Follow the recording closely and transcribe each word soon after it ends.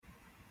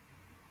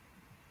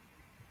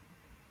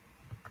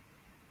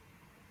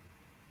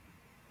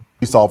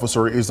police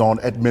officer is on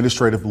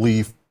administrative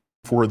leave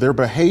for their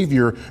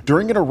behavior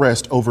during an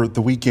arrest over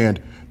the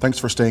weekend. Thanks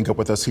for staying up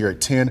with us here at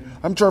 10.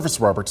 I'm Jarvis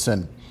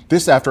Robertson.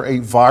 This after a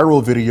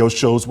viral video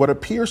shows what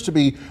appears to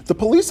be the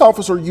police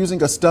officer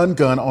using a stun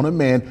gun on a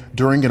man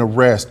during an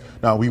arrest.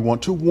 Now, we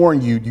want to warn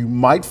you, you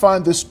might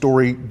find this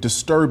story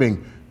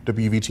disturbing.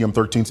 WVTM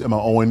 13's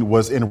Emma Owen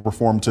was in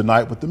Reform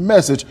tonight with the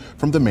message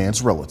from the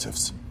man's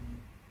relatives.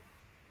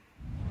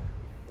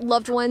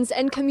 Loved ones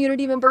and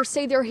community members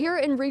say they're here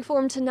in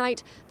Reform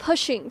tonight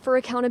pushing for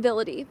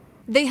accountability.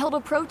 They held a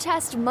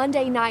protest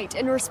Monday night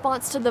in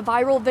response to the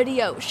viral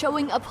video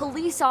showing a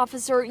police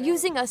officer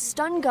using a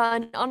stun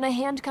gun on a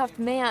handcuffed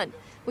man.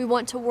 We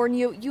want to warn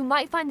you, you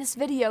might find this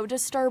video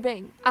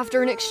disturbing.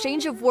 After an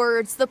exchange of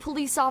words, the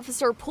police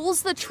officer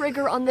pulls the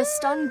trigger on the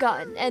stun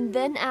gun and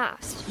then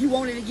asks, "You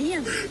want it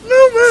again?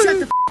 No, man. Shut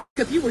the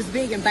f up, you was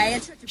big and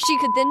bad." She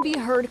could then be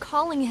heard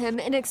calling him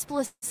an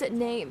explicit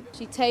name.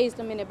 She tased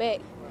him in the back,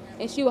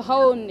 and she was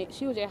holding it.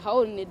 She was just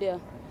holding it there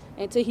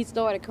until he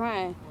started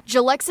crying.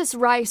 Jalexis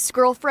Rice,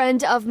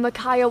 girlfriend of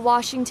Micaiah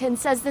Washington,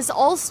 says this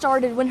all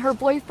started when her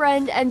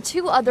boyfriend and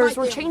two others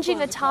were changing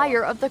a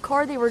tire of the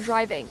car they were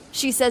driving.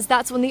 She says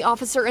that's when the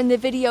officer in the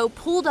video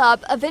pulled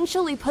up,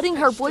 eventually putting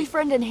her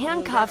boyfriend in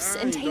handcuffs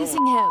and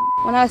tasing him.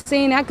 When I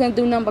seen it, I couldn't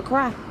do nothing but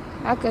cry.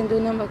 I couldn't do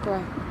nothing but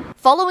cry.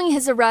 Following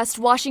his arrest,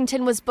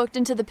 Washington was booked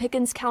into the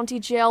Pickens County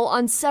Jail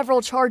on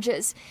several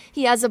charges.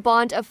 He has a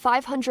bond of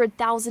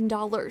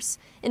 $500,000.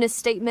 In a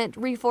statement,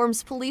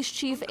 Reform's police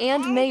chief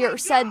and mayor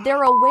said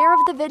they're aware of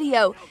the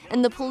video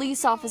and the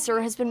police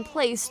officer has been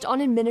placed on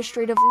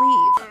administrative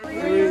leave.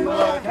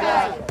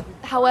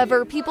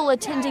 However, people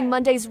attending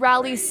Monday's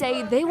rally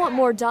say they want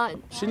more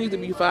done. She needs to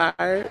be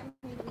fired,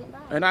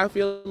 and I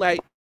feel like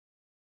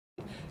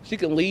she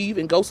can leave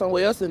and go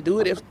somewhere else and do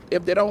it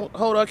if they don't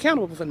hold her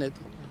accountable for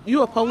nothing.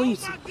 You are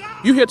police.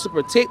 You're here to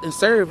protect and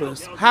serve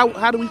us.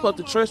 How do we supposed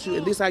to trust you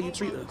and this how you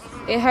treat us?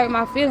 It hurt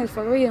my feelings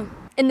for real.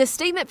 In the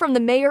statement from the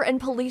mayor and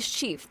police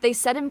chief, they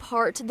said in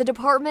part, the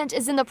department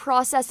is in the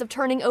process of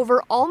turning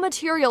over all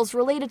materials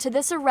related to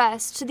this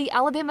arrest to the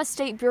Alabama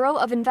State Bureau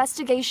of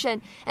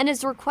Investigation and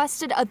has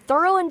requested a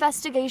thorough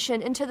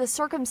investigation into the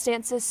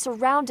circumstances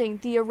surrounding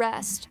the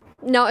arrest.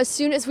 Now, as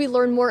soon as we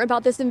learn more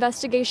about this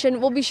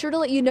investigation, we'll be sure to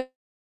let you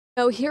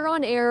know here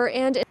on air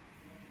and...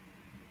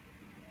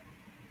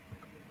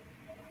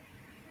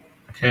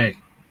 Okay.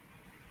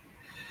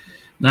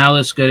 Now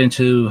let's get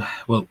into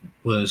what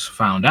was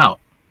found out.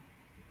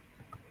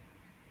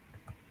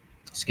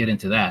 Let's get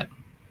into that.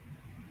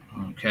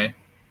 Okay.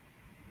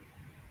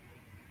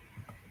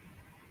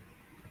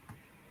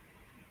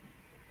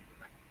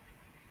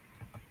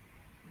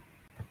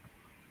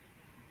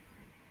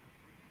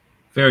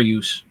 Fair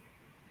use.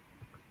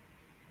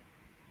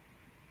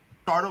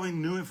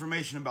 Startling new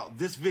information about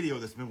this video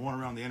that's been going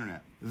around the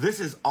internet.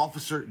 This is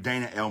Officer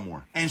Dana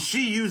Elmore, and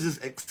she uses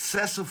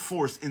excessive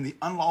force in the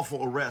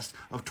unlawful arrest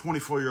of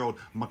 24-year-old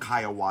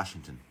Micaiah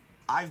Washington.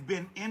 I've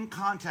been in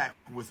contact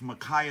with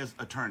Micaiah's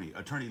attorney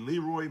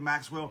Leroy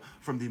Maxwell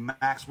from the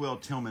Maxwell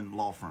Tillman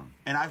law firm,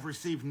 and I've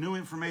received new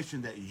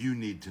information that you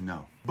need to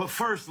know. But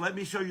first, let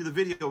me show you the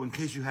video in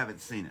case you haven't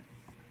seen it.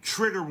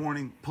 Trigger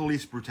warning,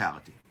 police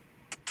brutality.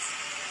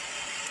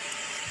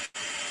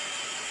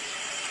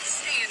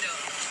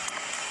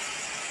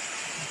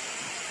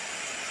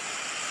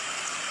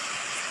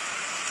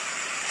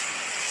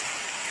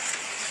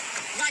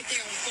 Right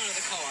there in front of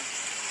the car.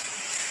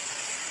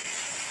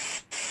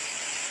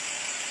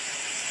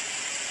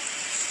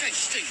 Stay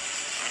straight.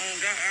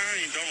 I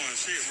ain't doing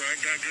shit, bro. I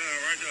got gun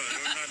right there.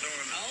 I'm not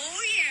doing that.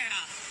 Oh, yeah.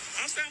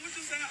 I'm saying, what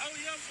you saying? Oh,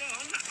 yeah, fuck.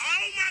 I'm not,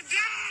 oh, my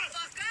God.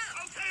 Fuck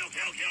up. Okay.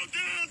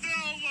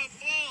 Oh, my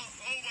fault.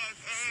 Oh, my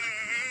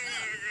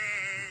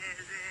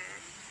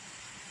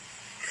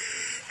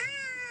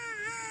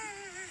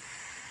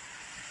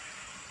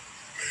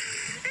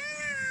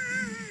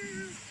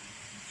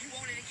You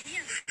want it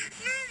again?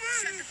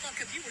 Shut the fuck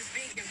up. You was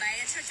big and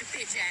bad. Shut your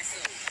bitch ass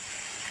up.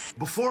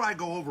 Before I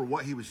go over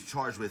what he was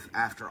charged with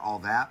after all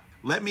that,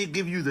 let me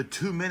give you the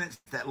 2 minutes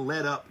that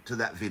led up to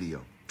that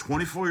video.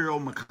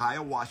 24-year-old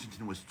Micaiah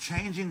Washington was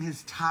changing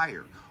his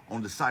tire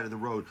on the side of the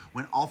road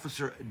when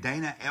Officer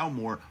Dana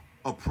Elmore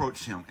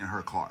approached him in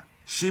her car.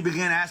 She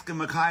began asking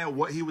Micaiah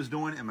what he was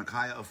doing, and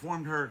Micaiah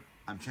informed her,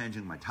 "I'm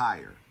changing my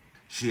tire."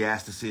 She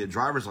asked to see a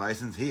driver's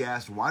license. He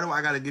asked, "Why do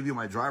I got to give you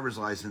my driver's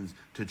license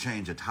to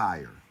change a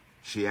tire?"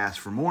 She asked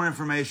for more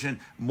information,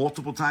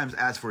 multiple times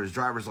asked for his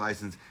driver's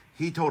license.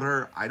 He told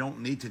her, "I don't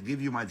need to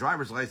give you my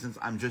driver's license,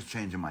 I'm just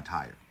changing my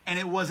tire." And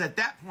it was at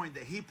that point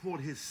that he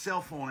pulled his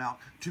cell phone out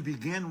to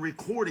begin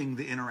recording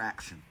the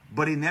interaction.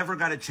 But he never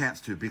got a chance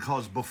to,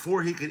 because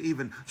before he could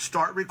even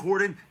start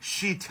recording,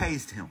 she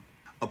tased him.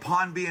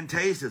 Upon being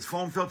tased, his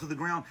phone fell to the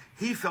ground,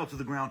 he fell to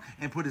the ground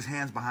and put his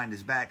hands behind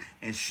his back,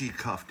 and she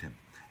cuffed him.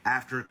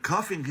 After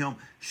cuffing him,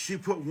 she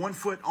put one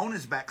foot on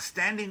his back,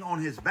 standing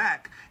on his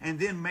back, and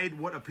then made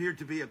what appeared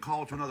to be a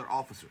call to another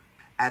officer.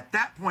 At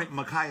that point,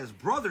 Micaiah's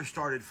brother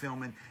started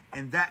filming,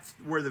 and that's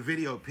where the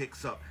video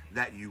picks up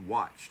that you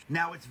watched.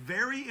 Now, it's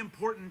very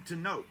important to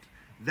note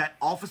that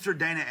Officer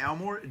Dana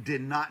Elmore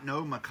did not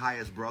know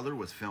Ma'Khia's brother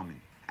was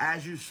filming.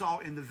 As you saw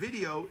in the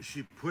video,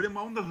 she put him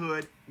on the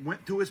hood,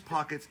 went through his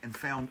pockets, and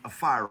found a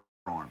firearm.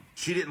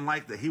 She didn't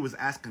like that he was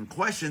asking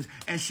questions,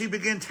 and she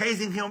began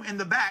tasing him in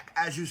the back,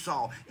 as you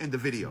saw in the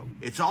video.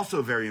 It's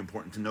also very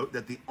important to note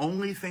that the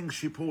only thing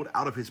she pulled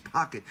out of his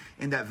pocket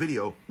in that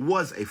video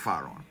was a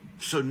firearm.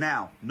 So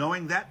now,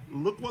 knowing that,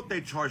 look what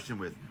they charged him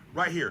with.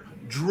 Right here,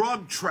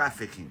 drug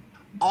trafficking.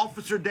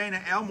 Officer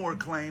Dana Elmore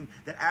claimed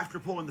that after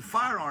pulling the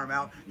firearm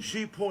out,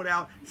 she pulled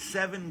out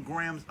 7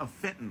 grams of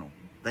fentanyl.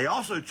 They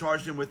also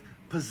charged him with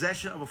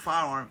possession of a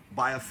firearm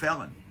by a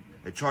felon.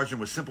 They charged him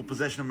with simple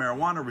possession of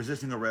marijuana,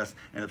 resisting arrest,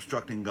 and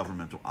obstructing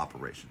governmental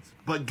operations.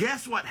 But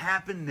guess what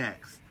happened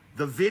next?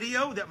 The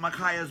video that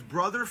Ma'Khia's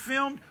brother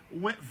filmed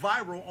went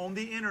viral on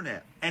the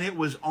internet. And it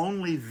was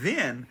only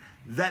then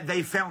that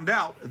they found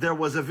out there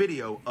was a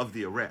video of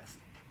the arrest.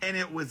 And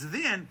it was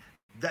then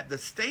that the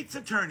state's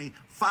attorney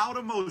filed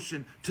a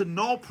motion to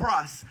null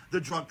pros the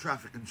drug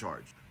trafficking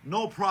charge.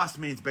 Null pros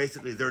means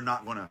basically they're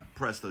not going to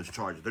press those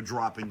charges. They're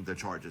dropping the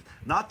charges.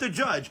 Not the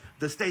judge,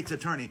 the state's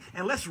attorney.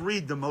 And let's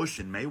read the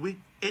motion, may we?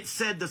 It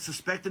said the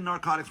suspected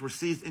narcotics were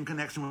seized in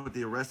connection with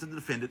the arrest of the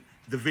defendant.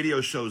 The video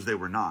shows they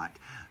were not.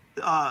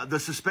 The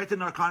suspected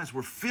narcotics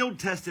were field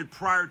tested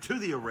prior to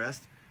the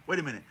arrest. Wait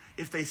a minute.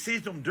 If they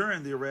seized them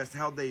during the arrest,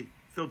 how'd they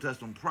field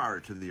test them prior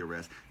to the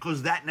arrest?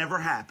 Because that never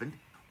happened.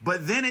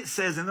 But then it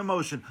says in the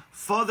motion,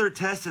 further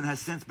testing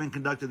has since been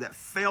conducted that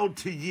failed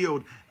to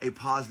yield a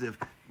positive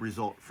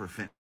result for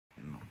fentanyl.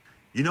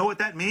 You know what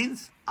that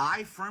means?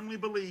 I firmly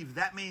believe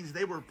that means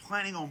they were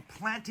planning on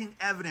planting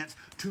evidence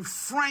to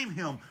frame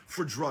him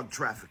for drug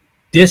trafficking.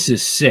 This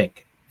is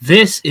sick.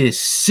 This is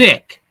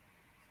sick.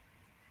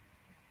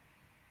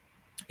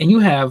 And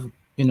you have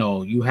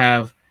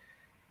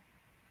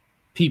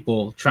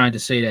people trying to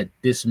say that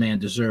this man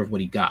deserved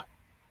what he got.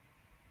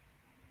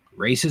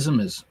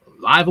 Racism is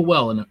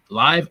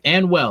alive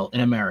and well in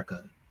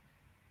America.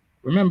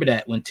 Remember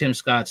that when Tim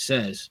Scott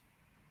says,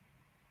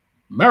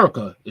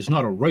 America is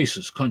not a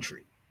racist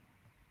country.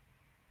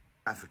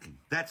 Trafficking.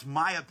 That's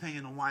my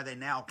opinion on why they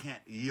now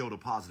can't yield a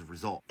positive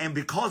result. And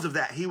because of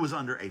that, he was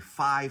under a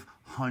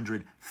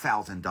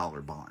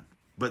 $500,000 bond.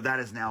 But that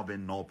has now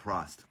been null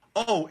prossed.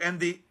 Oh, and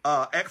the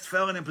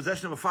ex-felon in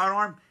possession of a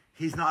firearm,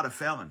 he's not a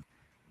felon.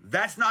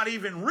 That's not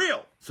even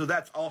real. So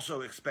that's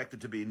also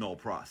expected to be null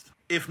prossed.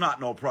 If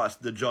not null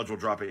prossed, the judge will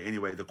drop it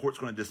anyway. The court's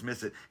going to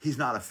dismiss it. He's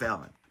not a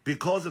felon.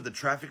 Because of the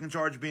trafficking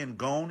charge being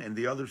gone and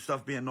the other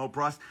stuff being null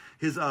prossed,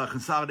 his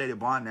consolidated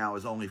bond now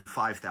is only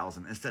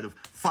 $5,000 instead of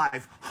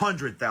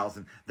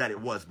 $500,000 that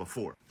it was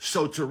before.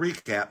 So to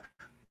recap,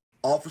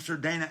 Officer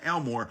Dana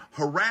Elmore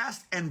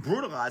harassed and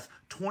brutalized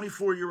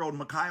 24-year-old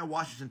Ma'Khia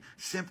Washington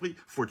simply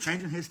for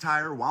changing his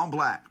tire while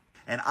black.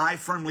 And I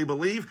firmly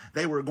believe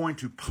they were going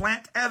to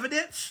plant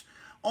evidence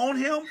on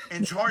him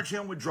and charge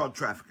him with drug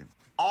trafficking.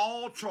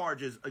 All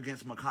charges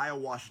against Ma'Khia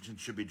Washington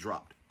should be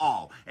dropped.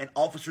 All. And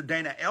Officer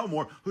Dana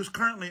Elmore, who's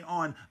currently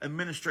on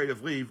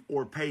administrative leave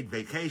or paid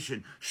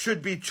vacation,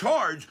 should be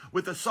charged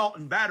with assault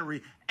and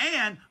battery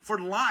and for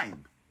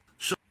lying.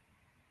 So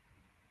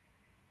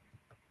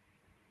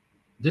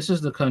this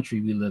is the country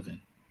we live in.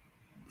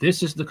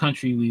 This is the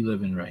country we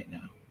live in right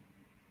now.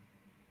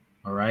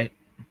 All right?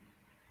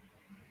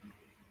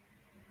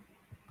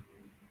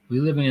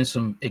 We're living in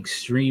some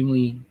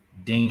extremely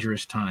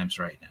dangerous times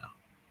right now.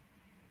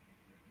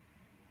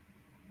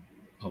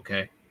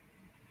 Okay?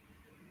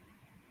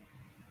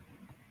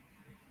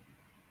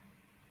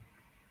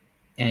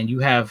 And you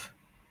have,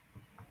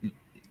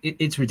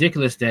 it's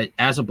ridiculous that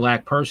as a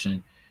black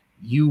person,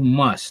 you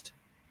must,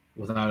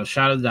 without a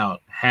shadow of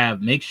doubt,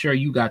 make sure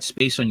you got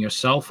space on your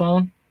cell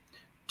phone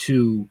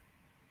to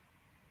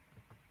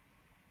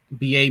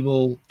be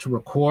able to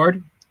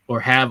record or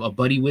have a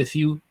buddy with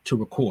you to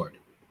record.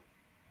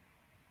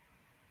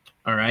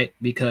 All right?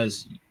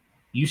 Because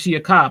you see a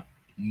cop,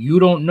 you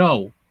don't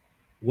know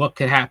what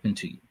could happen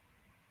to you.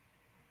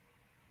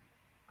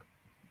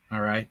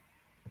 All right?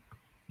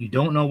 You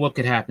don't know what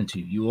could happen to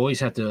you. You always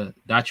have to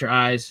dot your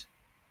I's,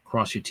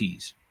 cross your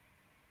T's.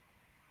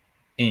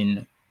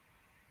 In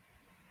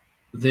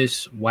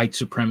this white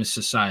supremacist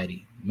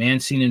society, man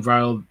seen in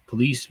viral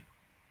police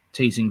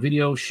tasing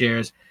video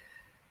shares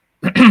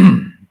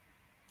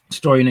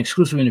story in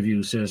exclusive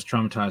interview, says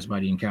traumatized by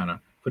the encounter.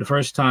 For the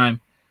first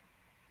time,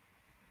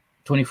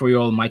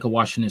 24-year-old Michael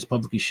Washington is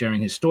publicly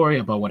sharing his story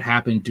about what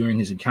happened during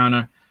his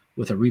encounter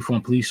with a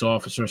reformed police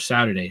officer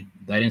Saturday.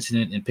 That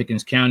incident in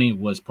Pickens County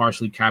was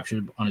partially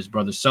captured on his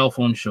brother's cell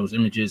phone, shows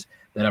images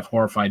that have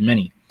horrified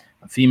many.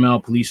 A female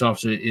police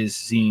officer is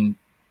seen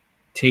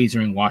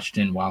tasering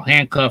Washington while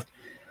handcuffed,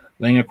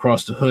 laying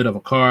across the hood of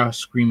a car,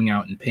 screaming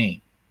out in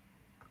pain.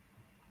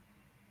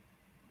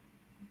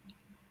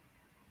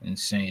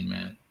 Insane,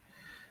 man.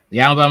 The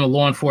Alabama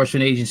law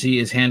enforcement agency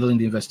is handling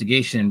the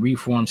investigation, and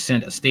Reform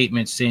sent a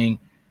statement saying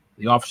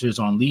the officer is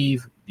on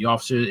leave. The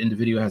officer in the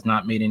video has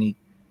not made any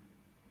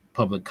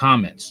public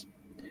comments.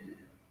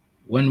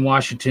 When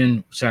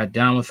Washington sat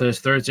down with us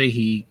Thursday,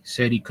 he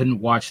said he couldn't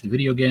watch the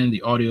video again.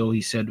 The audio,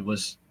 he said,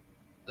 was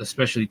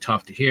especially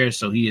tough to hear.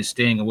 So he is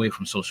staying away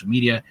from social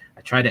media.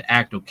 I try to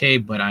act okay,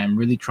 but I am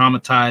really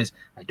traumatized.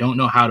 I don't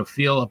know how to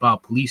feel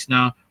about police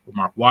now.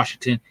 Mark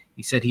Washington,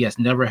 he said he has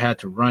never had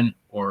to run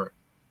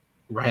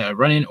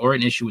in or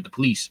an issue with the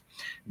police.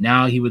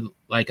 Now he would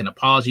like an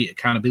apology,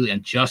 accountability,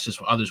 and justice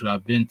for others who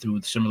have been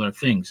through similar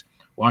things.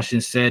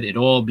 Washington said it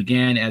all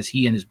began as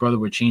he and his brother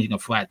were changing a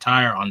flat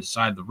tire on the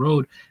side of the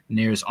road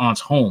near his aunt's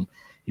home.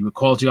 He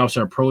recalls the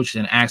officer approached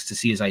and asked to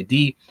see his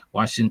ID.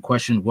 Washington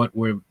questioned what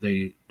were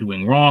they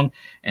doing wrong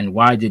and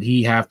why did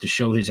he have to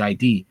show his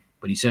ID.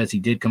 But he says he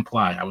did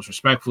comply. I was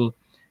respectful,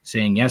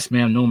 saying yes,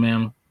 ma'am, no,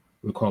 ma'am.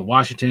 Recall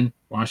Washington.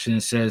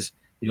 Washington says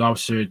the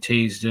officer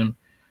tased him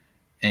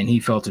and he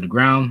fell to the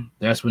ground.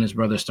 That's when his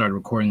brother started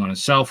recording on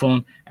his cell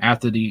phone.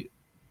 After the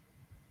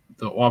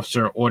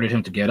officer ordered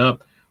him to get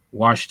up,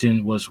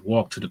 Washington was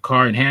walked to the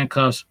car in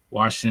handcuffs.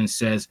 Washington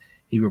says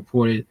he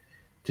reported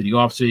to the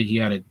officer he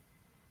had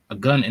a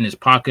gun in his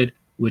pocket,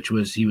 which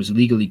he was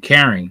legally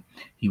carrying.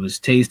 He was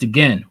tased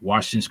again.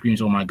 Washington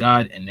screams, "Oh my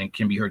God," and then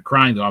can be heard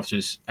crying. The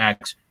officer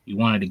asks, "You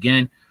want it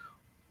again?"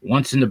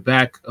 Once in the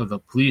back of the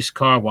police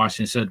car,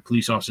 Washington said, the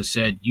police officer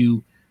said,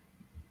 you're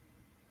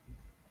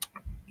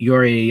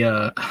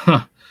a,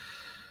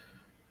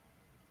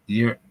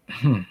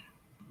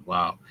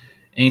 wow.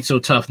 Ain't so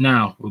tough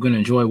now. We're going to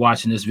enjoy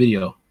watching this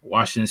video.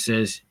 Washington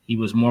says he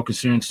was more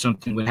concerned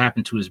something would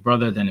happen to his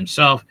brother than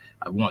himself.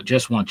 I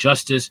just want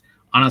justice,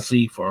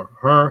 honestly, for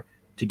her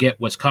to get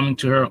what's coming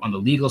to her on the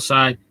legal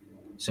side,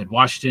 said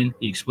Washington.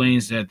 He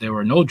explains that there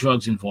were no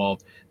drugs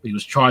involved, but he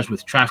was charged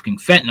with trafficking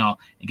fentanyl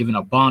and given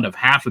a bond of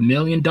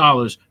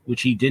 $500,000,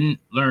 which he didn't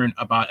learn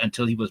about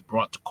until he was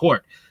brought to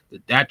court.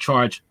 That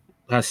charge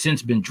has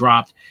since been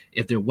dropped.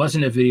 If there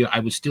wasn't a video, I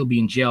would still be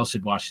in jail,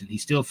 said Washington. He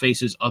still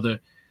faces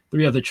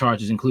three other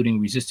charges, including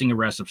resisting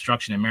arrest,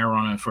 obstruction, and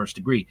marijuana in first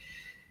degree.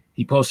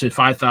 He posted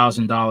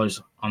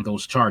 $5,000 on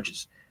those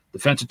charges.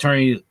 Defense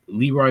attorney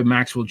Leroy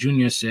Maxwell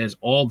Jr. says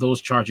all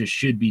those charges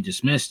should be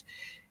dismissed.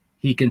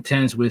 He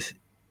contends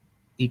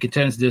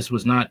this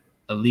was not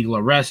a legal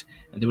arrest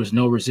and there was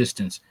no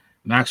resistance.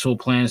 Maxwell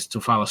plans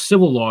to file a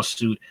civil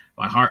lawsuit.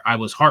 I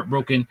was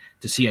heartbroken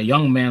to see a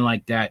young man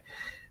like that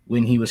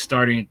when he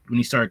started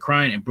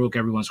crying and broke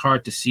everyone's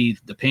heart to see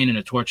the pain and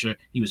the torture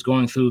he was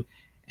going through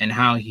and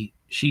how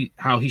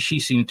she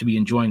seemed to be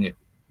enjoying it.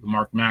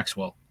 Remarked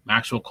Maxwell.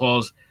 Maxwell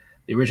calls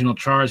the original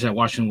charge that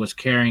Washington was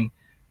carrying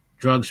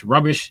drugs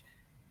rubbish.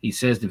 He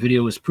says the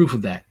video is proof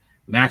of that.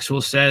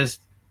 Maxwell says,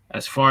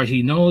 as far as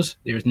he knows,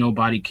 there's no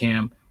body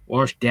cam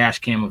or dash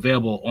cam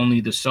available, only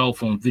the cell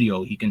phone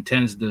video. He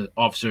contends the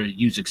officer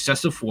used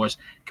excessive force,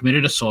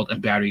 committed assault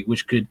and battery,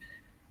 which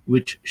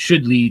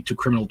should lead to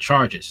criminal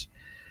charges.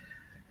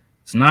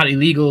 It's not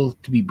illegal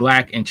to be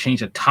black and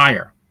change a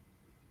tire.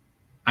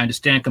 I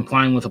understand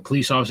complying with a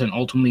police officer, and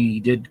ultimately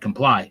he did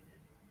comply,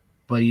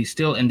 but he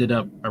still ended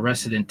up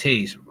arrested and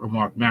tased,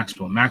 remarked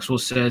Maxwell. Maxwell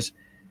says,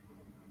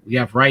 we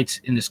have rights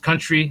in this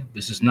country.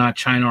 This is not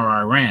China or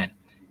Iran.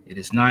 It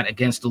is not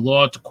against the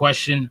law to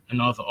question an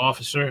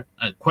officer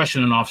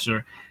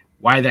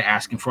why they're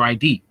asking for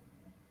ID.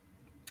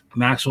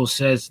 Maxwell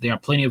says there are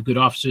plenty of good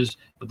officers,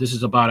 but this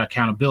is about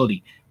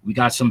accountability. We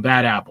got some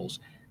bad apples.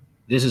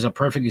 This is a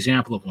perfect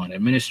example of one.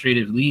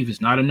 Administrative leave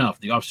is not enough.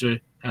 The officer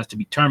has to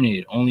be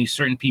terminated. Only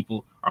certain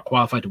people are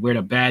qualified to wear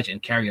the badge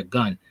and carry a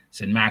gun,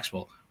 said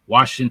Maxwell.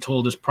 Washington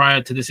told us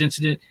prior to this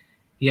incident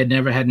he had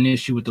never had an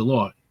issue with the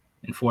law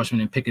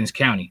enforcement in Pickens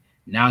County.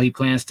 Now he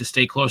plans to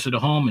stay closer to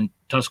home in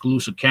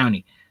Tuscaloosa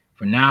County.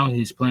 For now,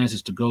 his plans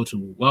is to go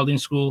to welding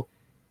school.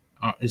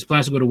 Are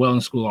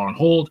on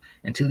hold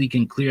until he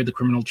can clear the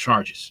criminal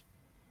charges.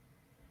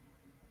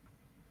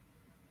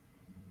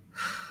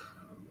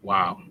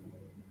 Wow.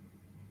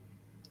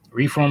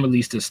 Reform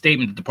released a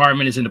statement. The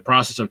department is in the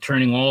process of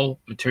turning all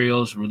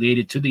materials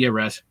related to the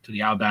arrest to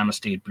the Alabama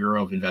State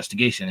Bureau of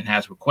Investigation and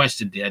has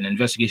requested an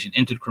investigation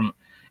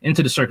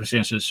into the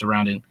circumstances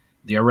surrounding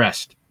the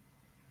arrest.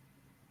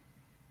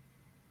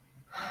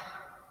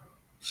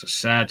 It's a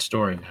sad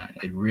story, man.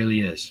 It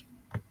really is.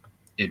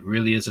 It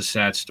really is a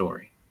sad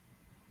story.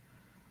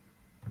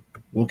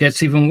 What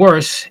gets even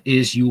worse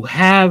is you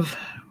have,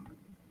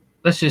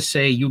 let's just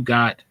say you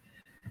got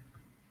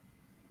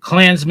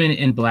Klansmen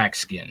in black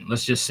skin.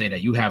 Let's just say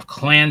that you have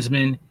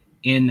Klansmen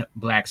in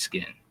black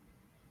skin.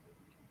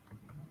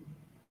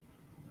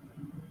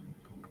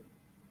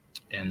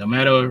 And no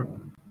matter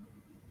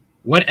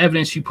what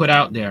evidence you put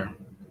out there,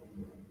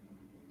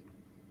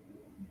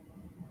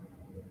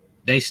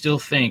 they still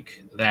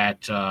think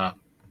that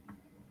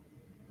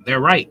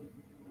they're right.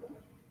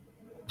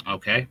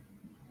 Okay.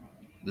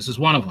 This is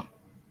one of them.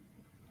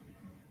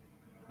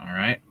 All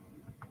right.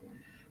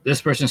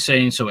 This person's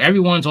saying, so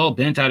everyone's all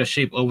bent out of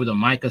shape over the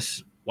Micah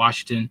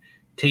Washington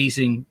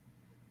tasing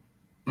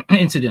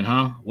incident,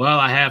 huh? Well,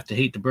 I have to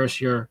hate to burst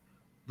your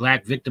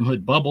black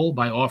victimhood bubble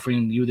by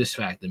offering you this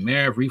fact. The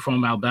mayor of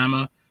Reform,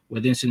 Alabama,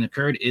 where the incident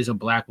occurred, is a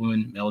black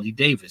woman, Melody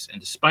Davis. And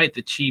despite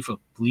the chief of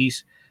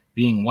police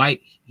being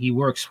white, he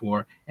works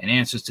for and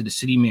answers to the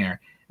city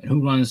mayor. And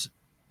who runs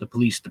the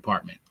police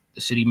department?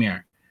 The city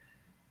mayor.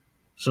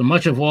 So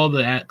much of all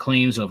the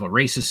claims of a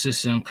racist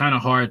system, kind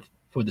of hard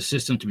for the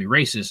system to be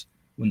racist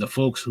when the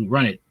folks who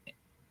run it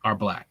are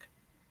black.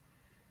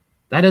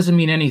 That doesn't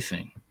mean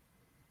anything,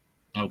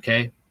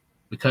 okay?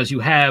 Because you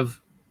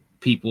have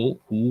people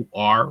who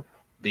are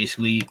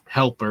basically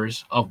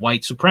helpers of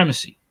white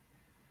supremacy,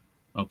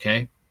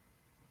 okay?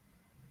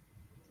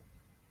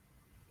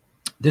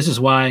 This is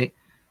why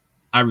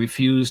I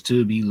refuse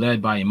to be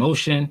led by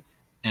emotion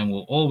and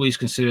will always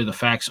consider the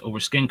facts over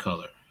skin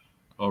color.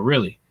 Oh,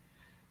 really?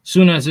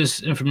 Soon as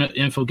this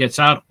info gets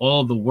out,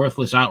 all the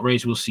worthless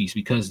outrage will cease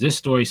because this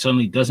story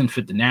suddenly doesn't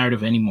fit the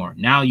narrative anymore.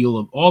 Now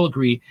you'll all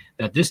agree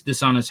that this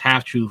dishonest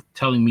half-truth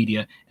telling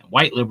media and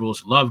white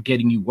liberals love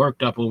getting you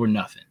worked up over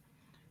nothing.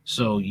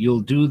 So you'll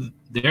do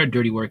their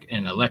dirty work in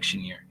an election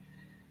year.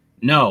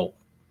 No.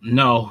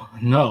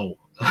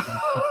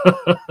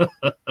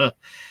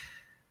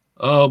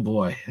 Oh,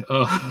 boy.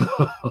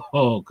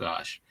 Oh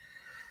gosh.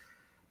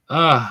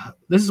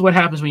 This is what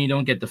happens when you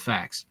don't get the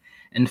facts.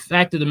 And the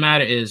fact of the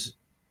matter is,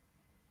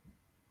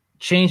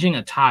 changing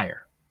a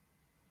tire.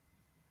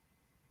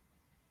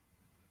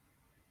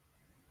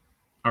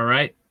 All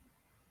right.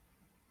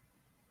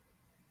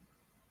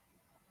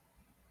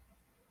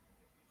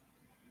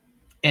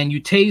 And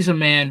you tase a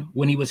man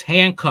when he was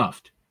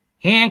handcuffed.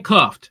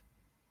 Handcuffed.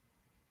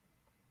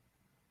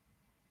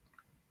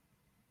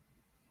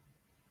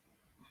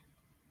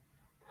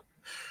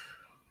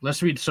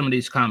 Let's read some of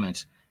these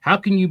comments. How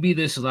can you be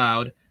this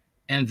loud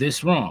and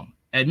this wrong?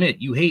 Admit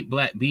you hate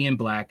being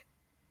black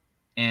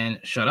and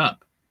shut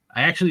up.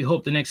 I actually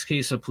hope the next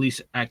case of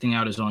police acting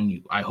out is on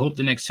you. I hope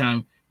the next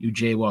time you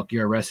jaywalk,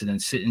 you're arrested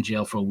and sit in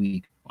jail for a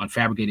week on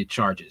fabricated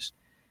charges.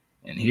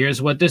 And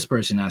here's what this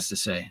person has to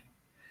say.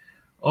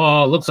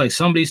 Oh, looks like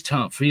somebody's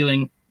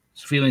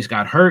feelings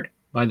got hurt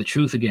by the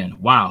truth again.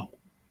 Wow.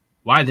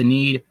 Why the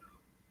need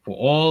for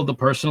all the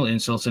personal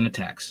insults and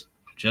attacks?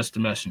 Just a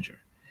messenger.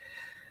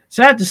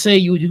 Sad to say,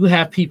 you do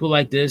have people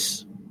like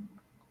this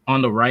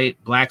on the right,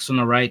 blacks on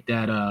the right,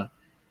 that are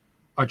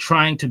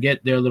trying to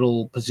get their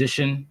little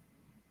position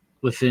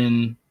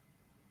within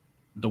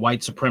the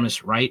white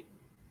supremacist right.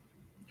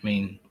 I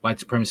mean, white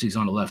supremacy is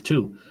on the left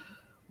too.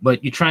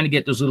 But you're trying to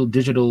get those little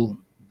digital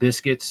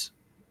biscuits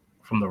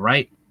from the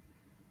right.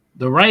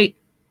 The right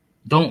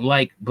don't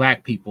like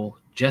black people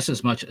just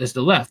as much as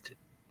the left.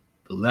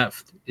 The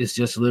left is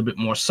just a little bit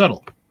more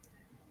subtle.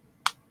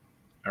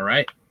 All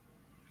right.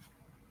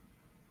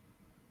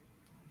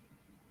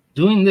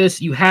 Doing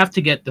this, you have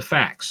to get the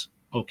facts,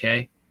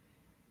 okay?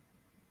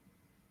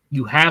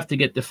 You have to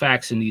get the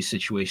facts in these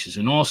situations,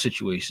 in all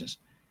situations,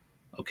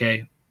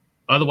 okay?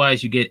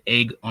 Otherwise, you get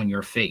egg on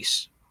your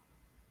face.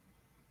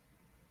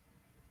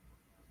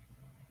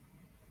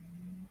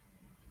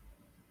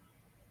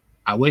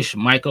 I wish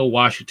Michael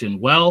Washington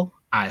well.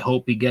 I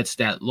hope he gets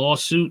that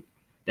lawsuit,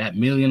 that $1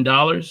 million,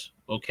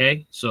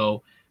 okay?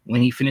 So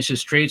when he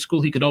finishes trade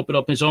school, he could open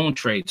up his own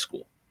trade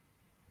school.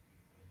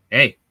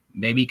 Hey,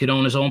 maybe he could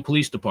own his own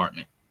police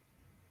department.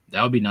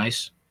 That would be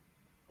nice.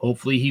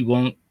 Hopefully he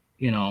won't,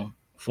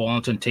 fall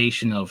in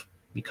temptation of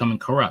becoming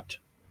corrupt.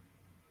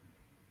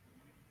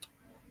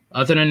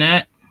 Other than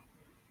that,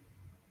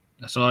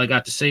 that's all I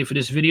got to say for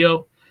this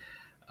video.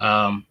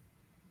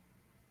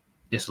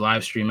 This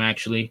live stream,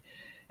 actually.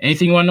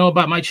 Anything you want to know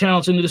about my channel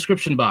is in the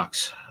description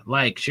box.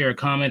 Like, share,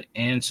 comment,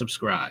 and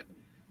subscribe.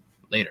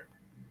 Later.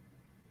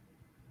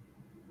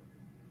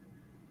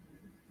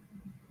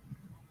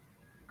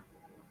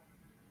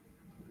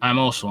 I'm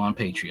also on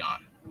Patreon.